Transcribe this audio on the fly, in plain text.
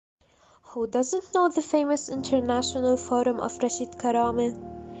Who doesn't know the famous International Forum of Rachid Karami?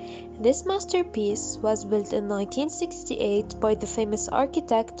 This masterpiece was built in 1968 by the famous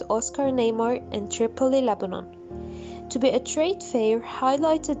architect Oscar Neymar in Tripoli, Lebanon, to be a trade fair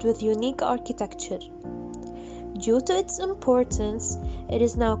highlighted with unique architecture. Due to its importance, it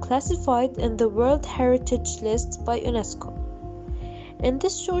is now classified in the World Heritage List by UNESCO. In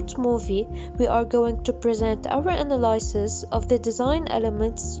this short movie, we are going to present our analysis of the design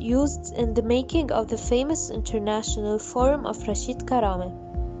elements used in the making of the famous International Forum of Rachid Karami.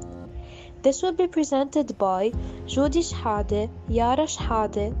 This will be presented by Judy Shhade, Yara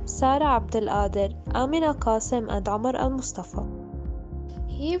Shhade, Sarah Abdelkader, Amina Qasim and Omar Al-Mustafa.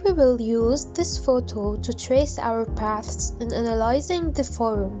 Here we will use this photo to trace our paths in analyzing the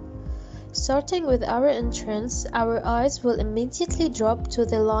forum. Starting with our entrance, our eyes will immediately drop to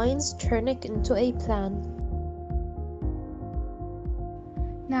the lines turning into a plan.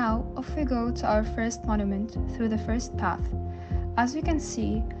 Now, off we go to our first monument through the first path. As we can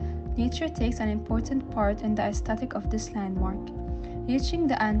see, nature takes an important part in the aesthetic of this landmark. Reaching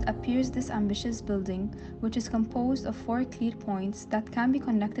the end appears this ambitious building, which is composed of 4 clear points that can be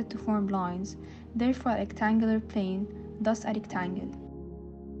connected to form lines, therefore a rectangular plane, thus a rectangle.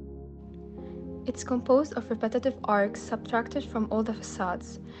 It's composed of repetitive arcs subtracted from all the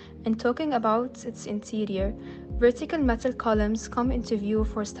facades. In talking about its interior, vertical metal columns come into view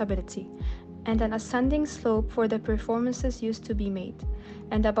for stability, and an ascending slope for the performances used to be made.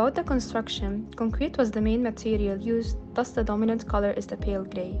 And about the construction, concrete was the main material used, thus the dominant color is the pale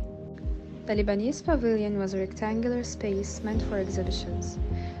gray. The Lebanese pavilion was a rectangular space meant for exhibitions.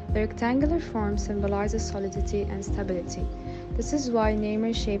 The rectangular form symbolizes solidity and stability. This is why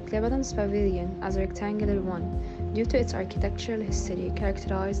Neymar shaped Lebanon's pavilion as a rectangular one, due to its architectural history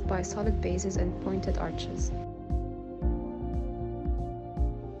characterized by solid bases and pointed arches.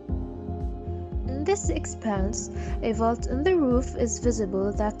 In this expanse, a vault in the roof is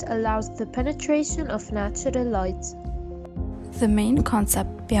visible that allows the penetration of natural light. The main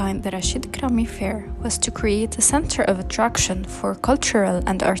concept behind the Rachid Karami Fair was to create a center of attraction for cultural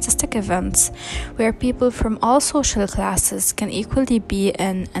and artistic events where people from all social classes can equally be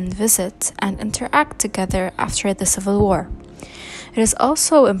in and visit and interact together after the Civil War. It is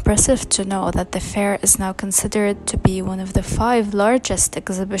also impressive to know that the fair is now considered to be one of the 5 largest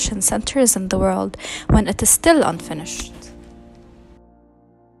exhibition centers in the world when it is still unfinished.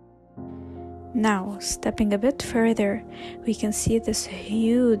 Now, stepping a bit further, we can see this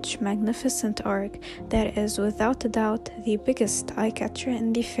huge, magnificent arc that is without a doubt the biggest eye-catcher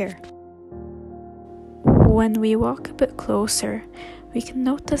in the fair. When we walk a bit closer, we can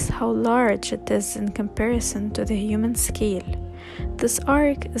notice how large it is in comparison to the human scale. This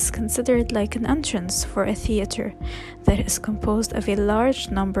arc is considered like an entrance for a theater that is composed of a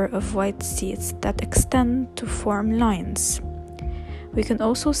large number of wide seats that extend to form lines. We can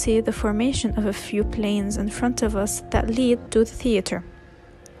also see the formation of a few planes in front of us that lead to the theater.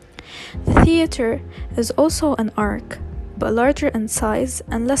 The theater is also an arc, but larger in size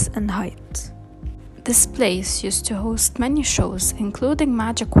and less in height. This place used to host many shows, including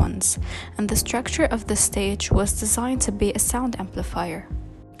magic ones, and the structure of the stage was designed to be a sound amplifier.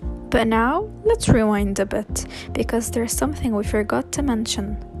 But now, let's rewind a bit, because there's something we forgot to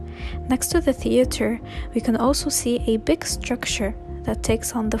mention. Next to the theater, we can also see a big structure that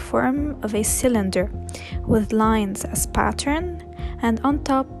takes on the form of a cylinder, with lines as pattern, and on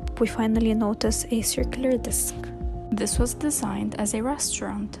top we finally notice a circular disc. This was designed as a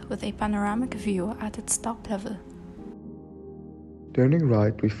restaurant with a panoramic view at its top level. Turning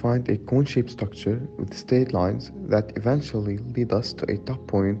right, we find a cone-shaped structure with straight lines that eventually lead us to a top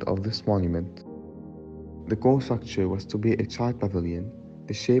point of this monument. The cone structure was to be a child pavilion.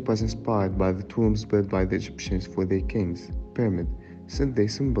 The shape was inspired by the tombs built by the Egyptians for their kings, pyramid, since they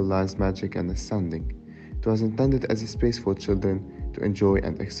symbolize magic and ascending. It was intended as a space for children to enjoy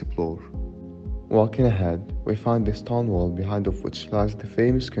and explore. Walking ahead, we find a stone wall behind of which lies the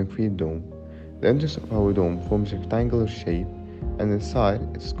famous concrete dome. The entrance of our dome forms a rectangular shape, and inside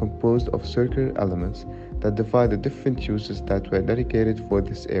it is composed of circular elements that divide the different uses that were dedicated for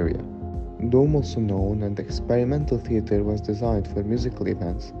this area. The dome, also known as the experimental theater, was designed for musical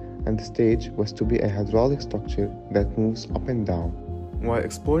events, and the stage was to be a hydraulic structure that moves up and down. While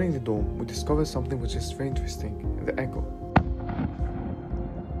exploring the dome, we discovered something which is very interesting: the echo.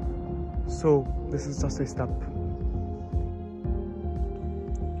 So, this is just a step.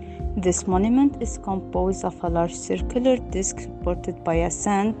 This monument is composed of a large circular disc supported by a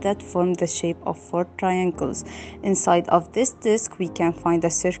sand that forms the shape of 4 triangles. Inside of this disc, we can find a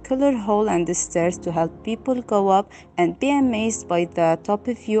circular hole and stairs to help people go up and be amazed by the top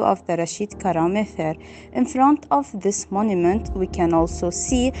view of the Rachid Karami Fair. In front of this monument, we can also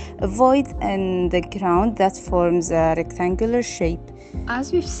see a void in the ground that forms a rectangular shape.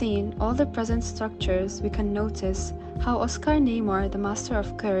 As we've seen all the present structures, we can notice how Oscar Neymar, the master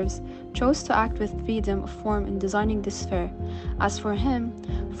of curves, chose to act with freedom of form in designing this fair. As for him,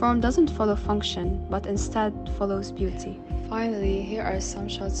 form doesn't follow function, but instead follows beauty. Finally, here are some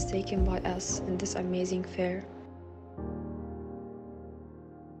shots taken by us in this amazing fair.